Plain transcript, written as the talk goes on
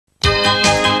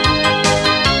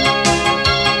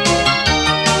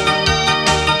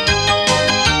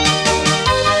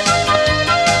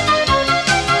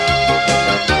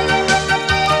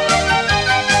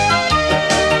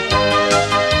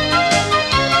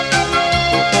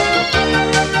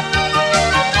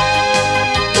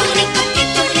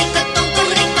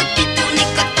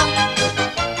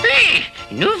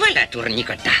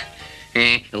tournicota.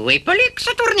 Oui, Pollux,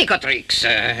 tournicotrix.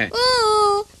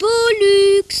 Oh,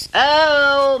 Pollux.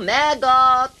 Oh,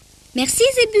 Maggot. Merci,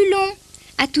 Zébulon.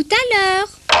 À tout à l'heure.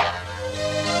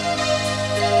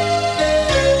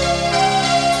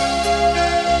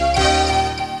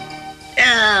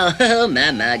 Oh,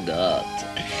 ma Maggot.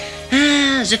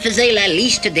 Ah, je faisais la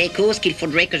liste des courses qu'il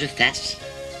faudrait que je fasse.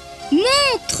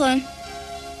 Montre.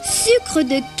 Sucre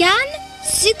de canne,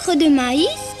 sucre de maïs,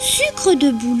 sucre de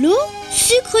bouleau,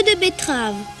 sucre de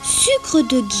betterave, sucre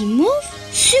de guimauve,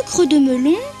 sucre de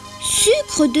melon,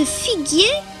 sucre de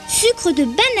figuier, sucre de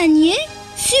bananier,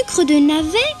 sucre de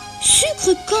navet,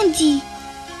 sucre candy.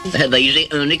 J'ai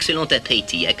un excellent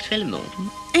appétit actuellement.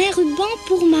 Un ruban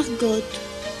pour Margot.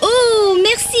 Oh,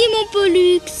 merci mon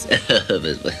Pollux.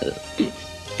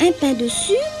 Un pain de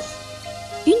sucre,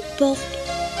 une porte,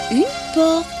 une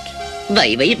porte.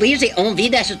 Oui, j'ai envie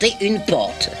d'acheter une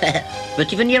porte.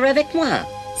 Veux-tu venir avec moi?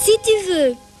 Si tu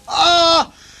veux. Ah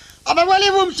ben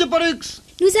voyez-vous, monsieur Pollux.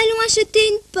 Nous allons acheter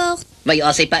une porte.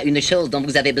 Voyons, c'est pas une chose dont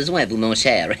vous avez besoin, vous, mon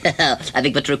cher.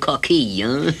 Avec votre coquille,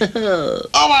 hein?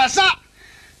 Ah ben ça.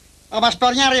 Ah ben je peux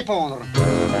rien répondre.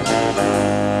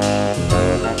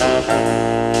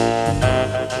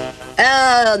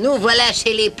 Ah, nous voilà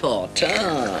chez les portes.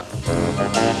 Ah.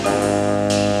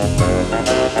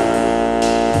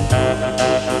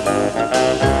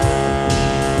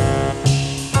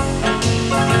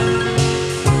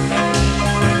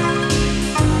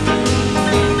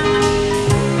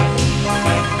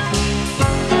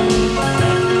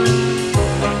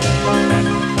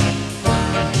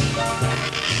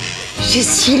 Je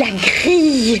suis la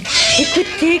grille.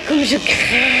 Écoutez comme je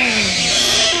crève.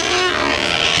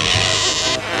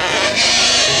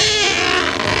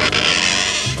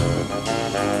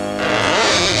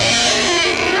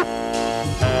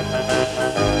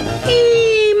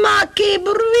 Quel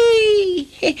bruit!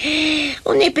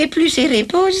 On ne peut plus se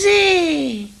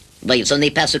reposer. Oui, ce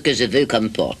n'est pas ce que je veux comme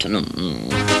porte, non.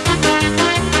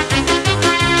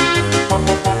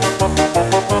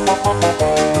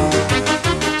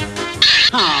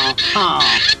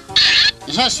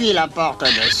 Je suis la porte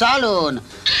de saloon,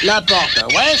 la porte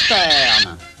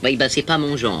western. Oui, c'est pas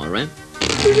mon genre, hein.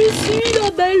 Je suis la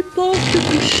belle porte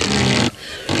bouchée.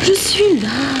 Je suis là.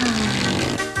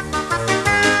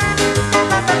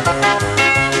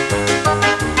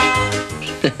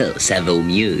 Ça vaut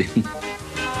mieux.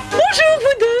 Bonjour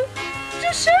vous deux. Je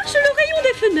cherche le rayon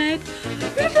des fenêtres.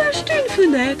 Je veux acheter une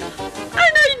fenêtre.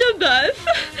 Un œil de bœuf.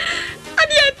 À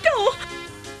bientôt.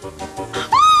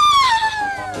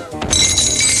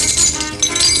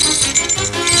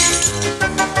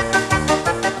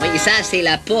 Oui, ça c'est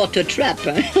la porte trappe,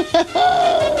 hein.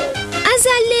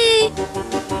 Azalée.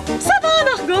 Ça va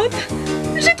Margot?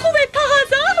 J'ai trouvé par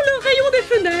hasard le rayon des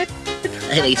fenêtres.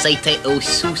 Oui, ça était au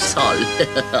sous-sol.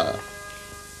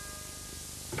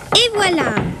 Et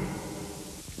voilà.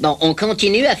 Bon, on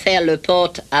continue à faire le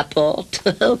porte à porte.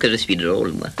 Oh, que je suis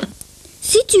drôle, moi.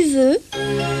 Si tu veux.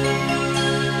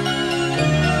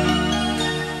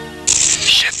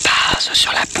 Je passe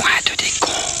sur la pointe des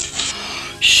gonds.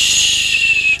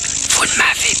 Chut, vous ne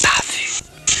m'avez pas vu.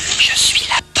 Je suis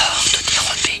la porte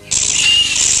dérobée.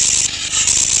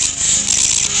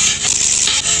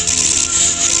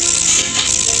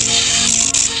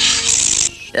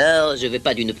 Oh, je veux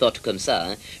pas d'une porte comme ça,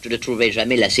 hein. Je ne trouverai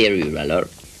jamais la serrure, alors.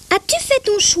 As-tu fait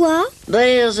ton choix?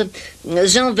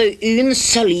 J'en veux une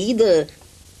solide,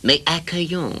 mais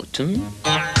accueillante. Hein?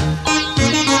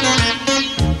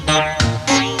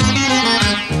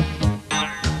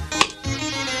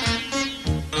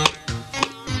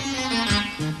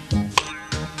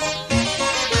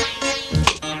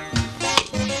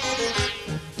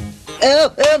 Oh,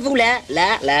 vous là,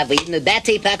 oui, ne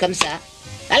battez pas comme ça.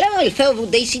 Alors, il faut vous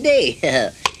décider.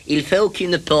 Il faut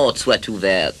qu'une porte soit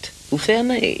ouverte ou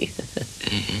fermée.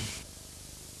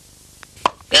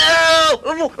 Oh,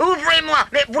 ouvrez-moi!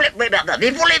 Mais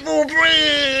voulez-vous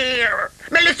ouvrir?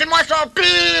 Mais laissez-moi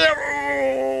sortir!